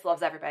just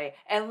loves everybody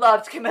and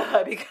loved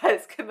Camilla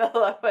because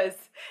Camilla was,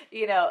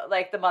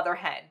 like the mother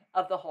hen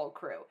of the whole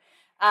crew.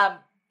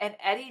 And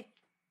Eddie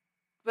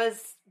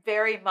was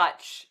very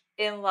much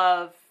in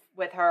love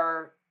with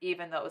her,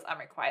 even though it was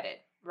unrequited,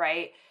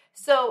 right?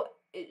 So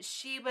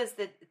she was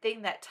the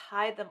thing that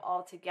tied them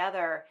all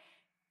together,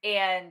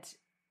 and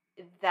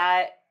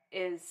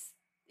it's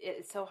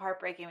so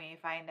heartbreaking when you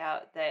find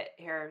out that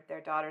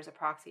their daughter's a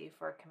proxy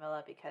for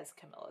Camilla because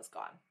Camilla's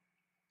gone.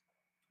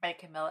 Right,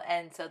 Camilla,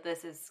 and so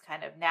this is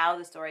kind of now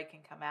the story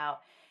can come out.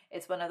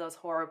 It's one of those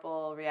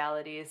horrible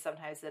realities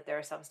sometimes that there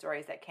are some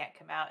stories that can't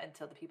come out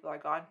until the people are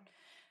gone.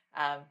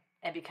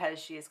 And because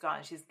she's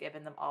gone, she's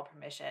given them all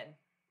permission.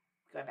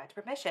 Going back to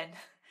permission.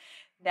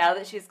 Now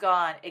that she's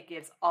gone, it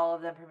gives all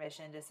of them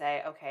permission to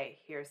say, okay,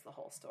 here's the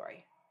whole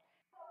story.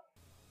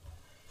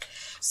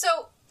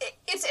 So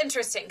it's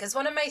interesting because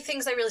one of my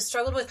things I really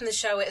struggled with in the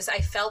show is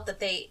I felt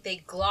that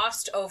they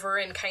glossed over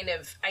and kind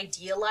of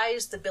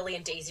idealized the Billy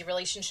and Daisy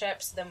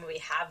relationship. So then when we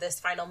have this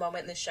final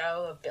moment in the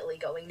show of Billy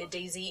going to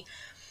Daisy,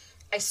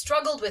 I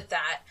struggled with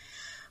that.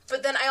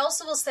 But then I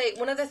also will say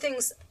one of the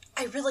things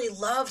I really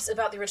loved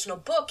about the original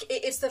book,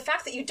 it's the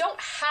fact that you don't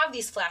have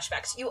these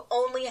flashbacks. You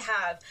only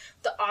have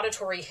the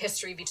auditory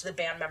history of each of the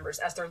band members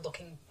as they're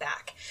looking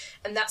back.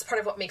 And that's part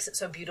of what makes it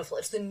so beautiful.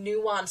 It's the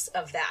nuance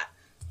of that.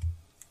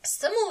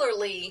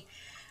 Similarly,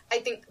 I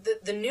think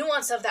the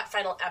nuance of that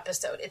final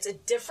episode, it's a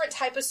different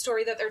type of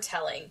story that they're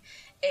telling.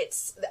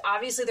 It's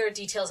obviously there are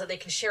details that they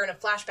can share in a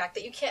flashback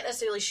that you can't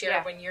necessarily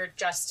share when you're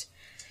just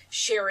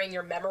sharing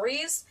your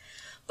memories.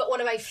 But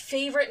one of my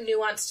favorite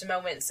nuanced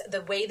moments,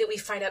 the way that we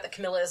find out that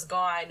Camilla is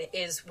gone,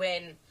 is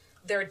when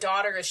their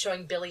daughter is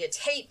showing Billy a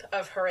tape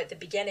of her at the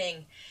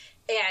beginning,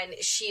 and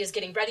she is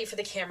getting ready for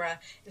the camera,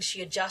 and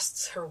she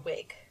adjusts her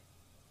wig.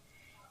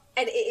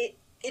 And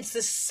it's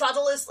the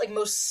subtlest,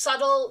 most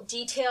subtle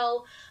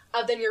detail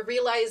of then you're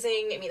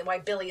realizing, why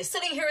Billy is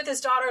sitting here with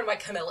his daughter and why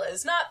Camilla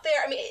is not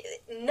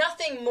there.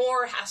 Nothing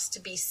more has to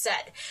be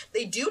said.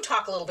 They do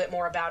talk a little bit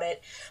more about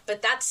it,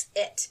 but that's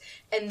it.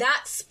 And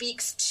that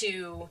speaks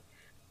to...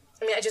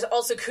 I just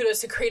also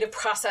kudos to creative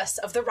process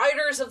of the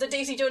writers of the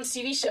Daisy Jones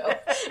TV show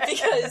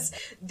because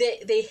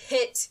they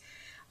hit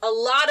a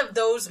lot of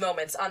those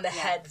moments on the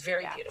head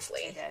very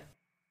beautifully.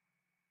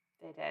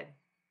 They did.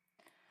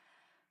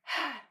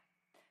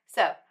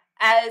 So,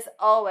 as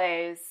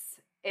always,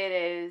 it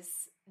is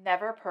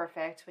never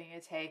perfect when you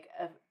take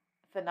a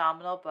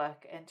phenomenal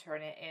book and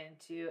turn it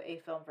into a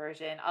film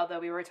version. Although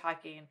we were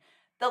talking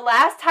the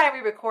last time we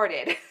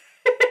recorded,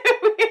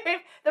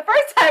 the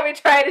first time we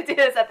tried to do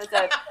this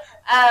episode,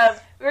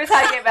 we were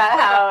talking about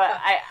how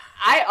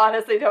I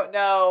honestly don't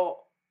know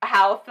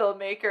how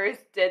filmmakers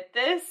did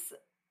this.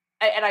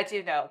 And I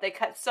do know they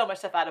cut so much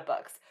stuff out of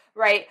books,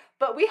 right?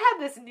 But we have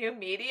this new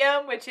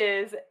medium, which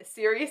is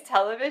series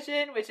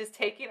television, which is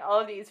taking all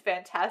of these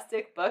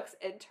fantastic books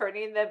and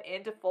turning them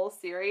into full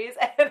series.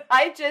 And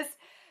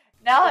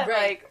now I'm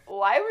like,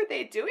 why were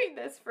they doing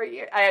this for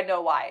years? I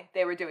know why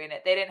they were doing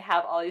it. They didn't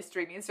have all these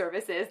streaming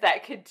services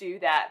that could do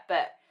that.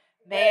 But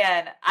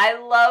man, I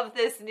love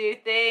this new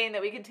thing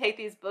that we can take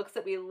these books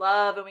that we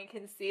love and we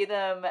can see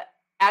them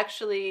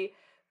actually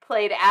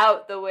played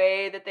out the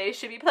way that they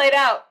should be played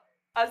out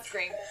on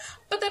screen.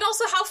 But then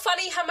also how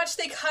funny how much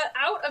they cut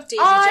out of Daisy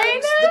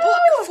Jones, the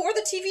book, for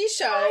the TV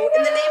show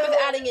in the name of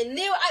adding in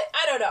new.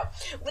 I don't know.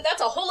 But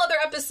that's a whole other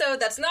episode.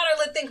 That's not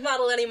our Lit Think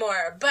model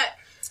anymore. But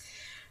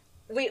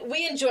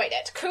we enjoyed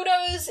it.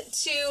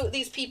 Kudos to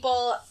these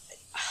people.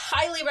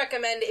 Highly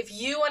recommend if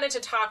you wanted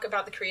to talk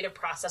about the creative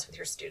process with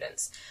your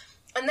students.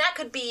 And that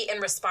could be in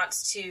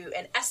response to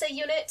an essay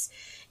unit.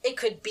 It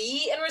could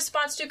be in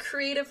response to a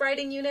creative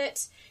writing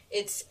unit.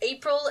 It's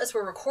April as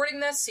we're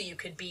recording this, so you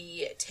could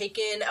be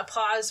taking a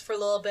pause for a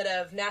little bit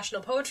of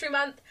National Poetry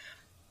Month.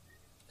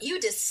 You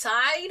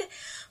decide,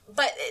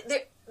 but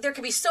there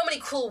could be so many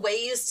cool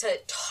ways to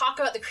talk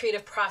about the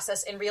creative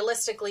process, and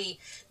realistically,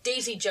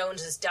 Daisy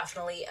Jones is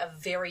definitely a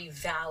very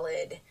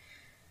valid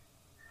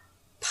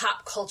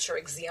pop culture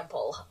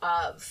example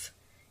of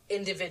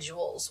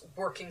individuals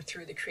working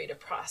through the creative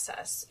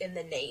process in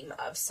the name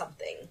of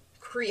something,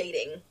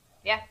 creating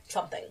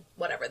something,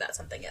 whatever that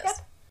something is.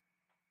 Yep.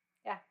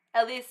 Yeah,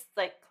 at least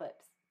like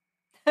clips.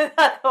 Not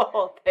the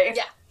whole thing.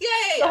 Yeah.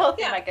 The whole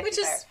thing might get which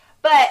you is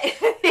there.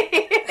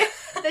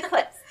 But the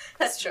clips.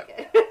 That's true.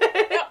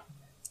 Yeah,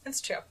 that's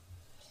true.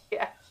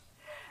 Yeah.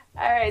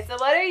 All right, so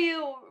what are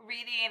you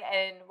reading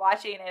and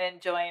watching and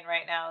enjoying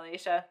right now,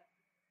 Alicia?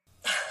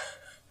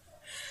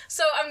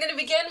 So I'm going to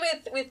begin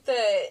with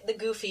the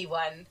goofy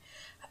one.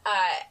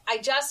 I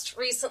just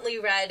recently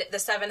read The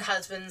Seven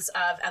Husbands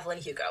of Evelyn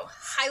Hugo.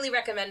 Highly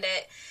recommend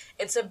it.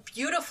 It's a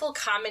beautiful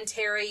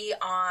commentary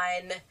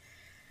on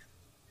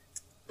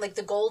like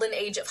the golden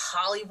age of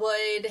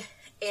Hollywood,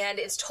 and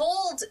it's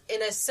told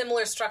in a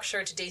similar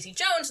structure to Daisy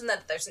Jones in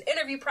that there's an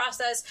interview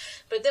process,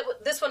 but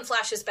this one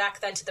flashes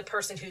back then to the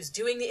person who's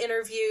doing the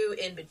interview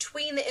in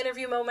between the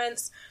interview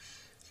moments.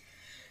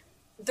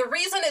 The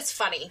reason it's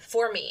funny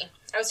for me,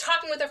 I was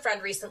talking with a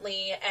friend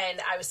recently, and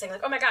I was saying,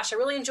 like, oh my gosh, I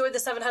really enjoyed The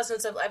Seven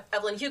Husbands of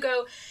Evelyn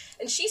Hugo.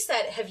 And she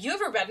said, have you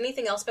ever read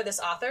anything else by this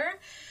author?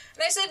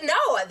 And I said,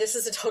 no, this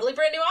is a totally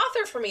brand new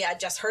author for me. I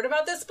just heard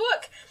about this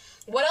book.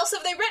 What else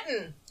have they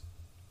written?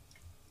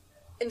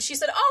 And she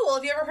said, oh, well,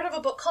 have you ever heard of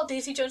a book called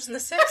Daisy Jones and the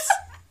Six?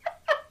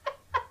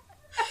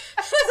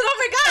 I said, oh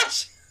my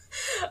gosh.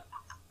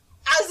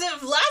 As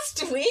of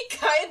last week,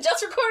 I had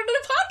just recorded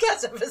a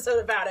podcast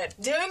episode about it.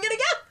 Doing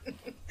it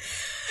again.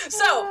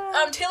 So,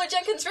 Taylor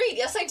Jenkins Reid.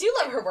 Yes, I do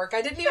love her work.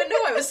 I didn't even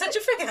know I was such a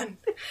fan.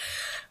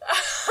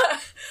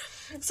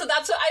 So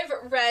that's what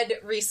I've read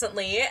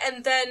recently.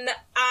 And then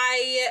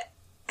I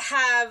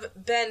have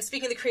been,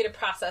 speaking of the creative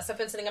process, I've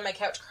been sitting on my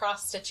couch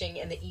cross-stitching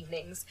in the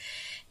evenings.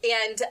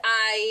 And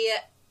I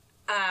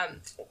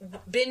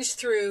binged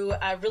through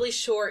a really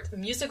short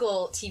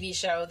musical TV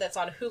show that's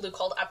on Hulu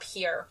called Up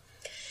Here.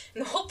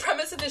 And the whole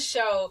premise of this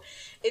show,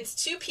 it's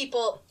two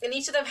people, and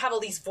each of them have all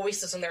these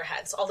voices in their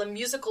heads. All the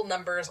musical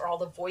numbers are all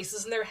the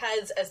voices in their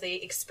heads as they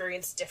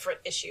experience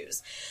different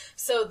issues.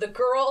 So the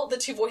girl, the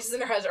two voices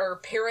in her head are her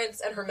parents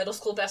and her middle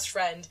school best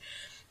friend.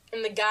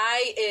 And the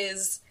guy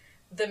is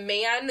the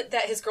man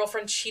that his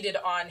girlfriend cheated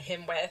on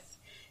him with,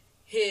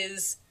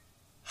 his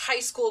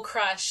high school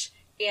crush,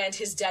 and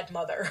his dead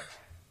mother.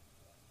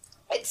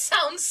 It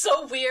sounds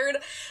so weird.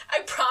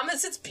 I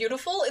promise it's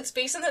beautiful. It's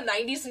based in the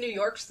 90s in New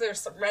York, so there's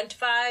some Rent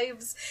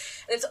vibes.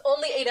 And it's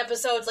only 8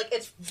 episodes. Like,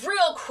 it's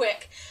real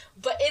quick,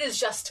 but it is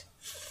just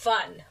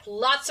fun.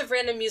 Lots of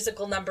random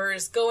musical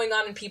numbers going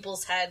on in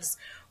people's heads.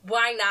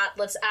 Why not?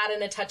 Let's add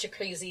in a touch of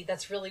crazy.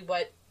 That's really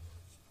what,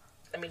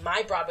 I mean,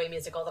 my Broadway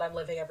musical that I'm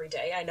living every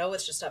day. I know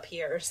it's just Up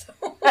Here, so.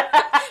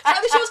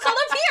 The show's called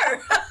Up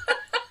Here.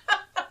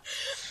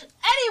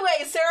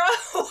 Anyway, Sarah,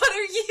 what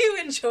are you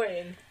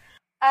enjoying?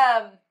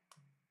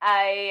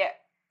 I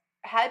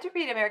had to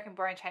read American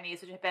Born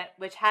Chinese,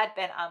 which had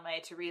been on my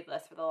to-read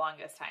list for the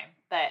longest time,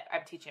 but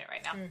I'm teaching it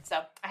right now.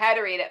 So I had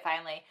to read it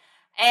finally.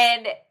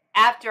 And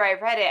after I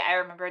read it, I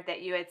remembered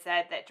that you had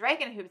said that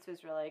Dragon Hoops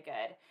was really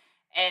good.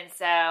 And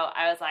so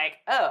I was like,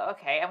 oh,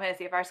 okay, I'm going to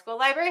see if our school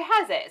library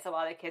has it. So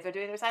while the kids are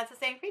doing their science and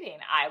saying reading,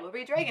 I will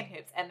read Dragon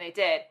Hoops. And they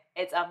did.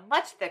 It's a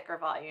much thicker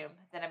volume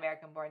than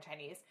American Born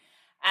Chinese.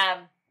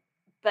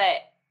 But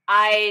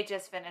I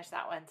just finished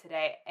that one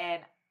today,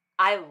 and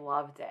I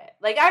loved it.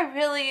 Like, I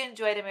really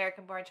enjoyed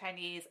American Born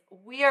Chinese.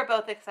 We are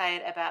both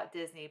excited about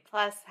Disney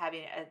Plus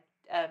having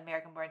an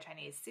American Born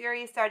Chinese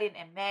series starting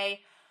in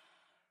May.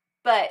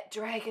 But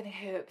Dragon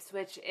Hoops,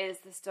 which is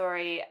the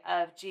story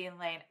of Jean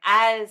Lane,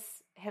 as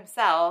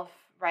himself,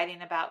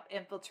 writing about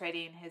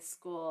infiltrating his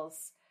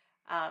school's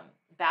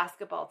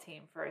basketball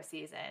team for a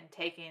season,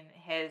 taking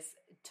his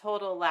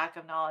total lack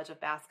of knowledge of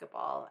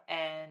basketball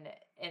and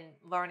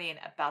learning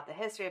about the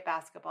history of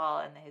basketball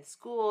and his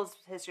school's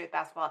history of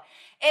basketball.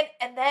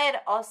 And then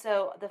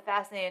also the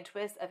fascinating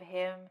twist of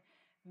him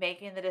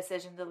making the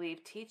decision to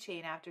leave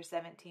teaching after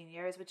 17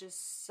 years, which is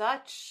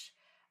such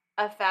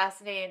a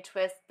fascinating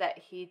twist that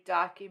he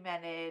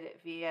documented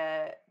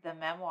via the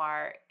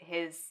memoir,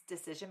 his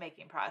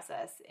decision-making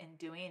process in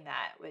doing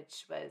that,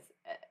 which was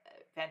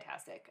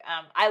fantastic.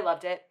 I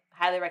loved it.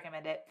 Highly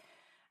recommend it.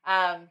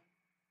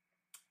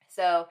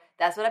 So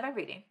that's what I've been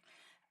reading.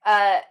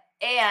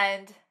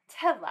 And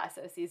Ted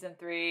Lasso season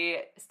 3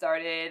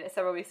 started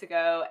several weeks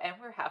ago, and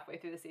we're halfway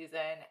through the season.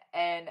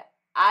 And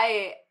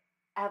I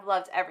have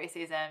loved every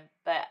season,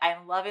 but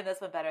I'm loving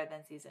this one better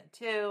than season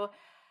 2.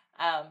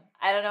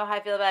 I don't know how I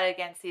feel about it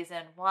against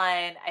season 1.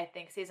 I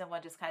think season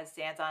 1 just kind of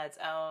stands on its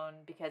own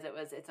because it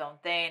was its own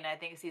thing. I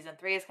think season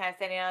 3 is kind of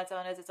standing on its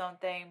own as its own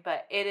thing,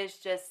 but it is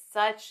just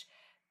such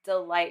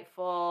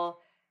delightful,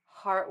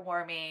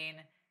 heartwarming,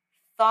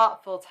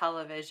 thoughtful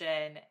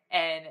television.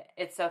 And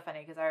it's so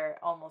funny because our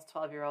almost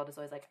 12-year-old is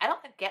always like, I don't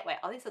get why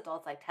all these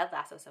adults like Ted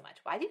Lasso so much.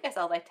 Why do you guys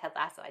all like Ted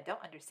Lasso? I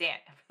don't understand.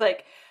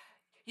 Like,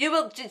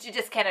 you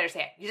just can't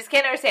understand. You just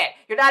can't understand.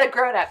 You're not a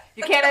grown-up.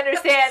 You can't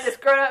understand this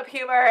grown-up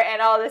humor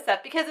and all this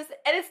stuff because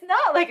it's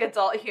not like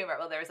adult humor.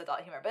 Well, there's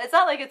adult humor, but it's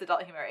not like it's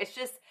adult humor. It's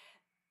just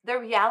the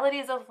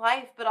realities of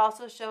life, but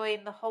also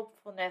showing the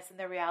hopefulness and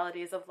the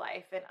realities of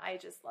life. And I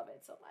just love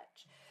it so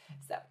much.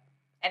 So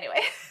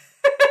anyway,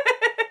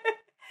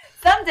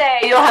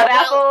 someday you'll have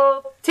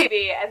Apple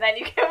TV and then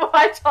you can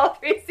watch all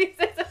 3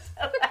 seasons of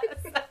Ted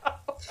Lasso.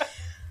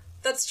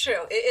 That's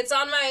true. It's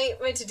on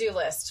my to-do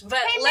list. But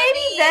hey, maybe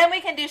then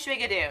we can do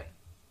Schmigadoon.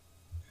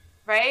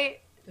 Right?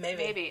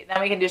 Maybe. Then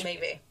we can do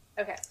Maybe.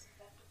 Okay.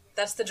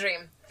 That's the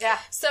dream. Yeah.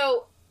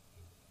 So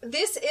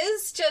this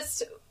is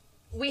just...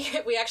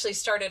 We actually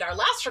started our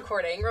last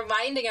recording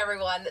reminding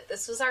everyone that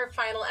this was our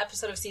final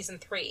episode of season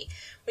 3,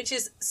 which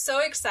is so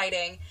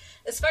exciting,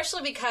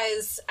 especially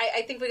because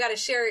I think we got to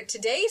share it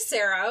today,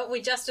 Sarah. We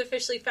just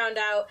officially found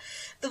out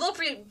that we'll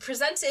be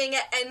presenting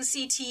at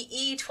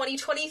NCTE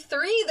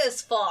 2023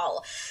 this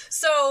fall.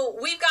 So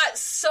we've got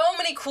so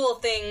many cool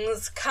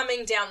things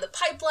coming down the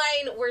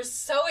pipeline. We're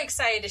so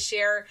excited to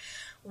share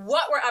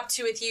what we're up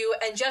to with you,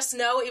 and just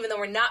know, even though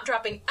we're not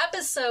dropping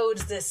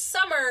episodes this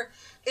summer,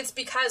 it's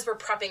because we're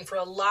prepping for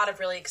a lot of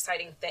really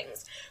exciting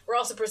things. We're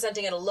also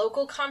presenting at a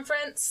local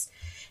conference,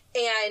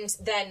 and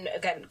then,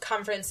 again,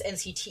 conference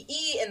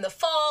NCTE in the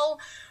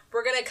fall.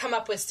 We're going to come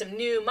up with some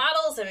new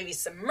models and maybe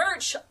some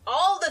merch,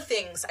 all the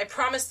things. I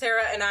promise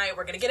Sarah and I,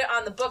 we're going to get it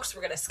on the books.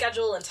 We're going to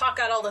schedule and talk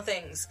out all the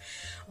things.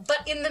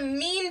 But in the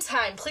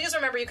meantime, please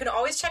remember, you can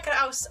always check it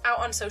out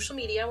on social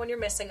media when you're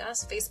missing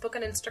us, Facebook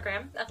and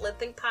Instagram at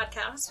LitThink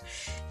Podcast,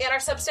 and our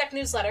Substack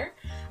newsletter.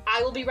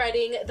 I will be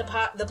writing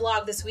the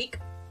blog this week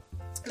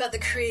about the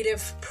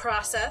creative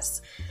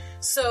process.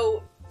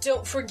 So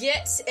don't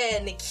forget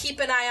and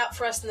keep an eye out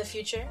for us in the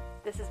future.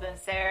 This has been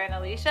Sarah and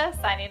Alicia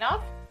signing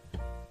off.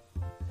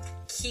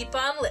 Keep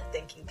on lit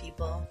thinking,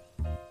 people.